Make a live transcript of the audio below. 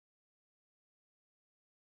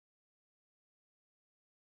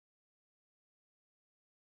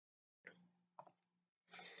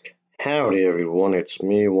Howdy everyone, it's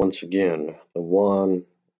me once again, the one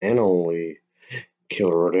and only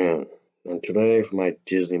Killer Dan. And today for my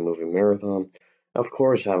Disney movie marathon, of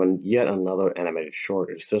course having yet another animated short.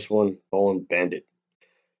 It's this one, Bandit.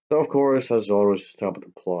 So of course, as always, top of the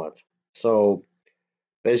plot. So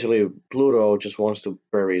basically Pluto just wants to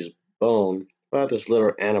bury his bone, but this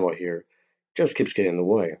little animal here just keeps getting in the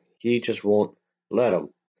way. He just won't let him.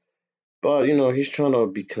 But he's trying to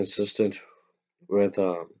be consistent with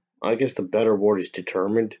I guess the better word is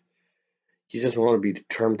determined. He just wants to be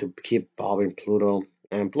determined to keep bothering Pluto,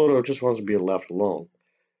 and Pluto just wants to be left alone.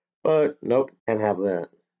 But nope, can't have that.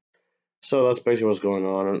 So that's basically what's going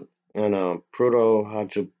on, and Pluto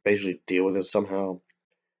had to basically deal with it somehow.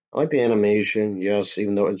 I like the animation, yes,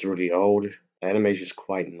 even though it's really old, the animation is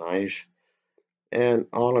quite nice, and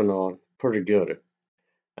all in all, pretty good.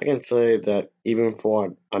 I can say that even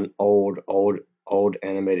for an old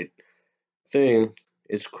animated thing,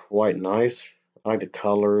 it's quite nice. I like the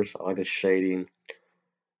colors, I like the shading.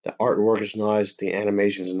 The artwork is nice, the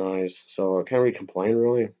animation is nice, so I can't really complain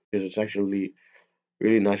really because it's actually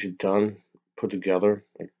really nicely done, put together.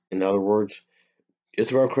 In other words,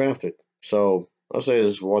 it's well crafted. So I'll say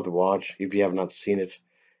it's worth a watch if you have not seen it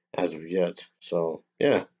as of yet. So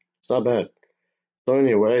yeah, it's not bad. So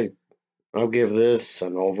anyway, I'll give this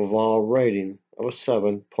an overall rating of a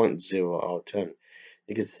 7.0 out of 10.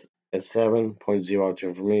 It gets a 7.0 out of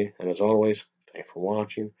 10 for me, and as always, thanks for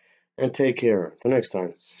watching and take care. Till next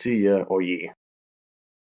time, see ya or ye.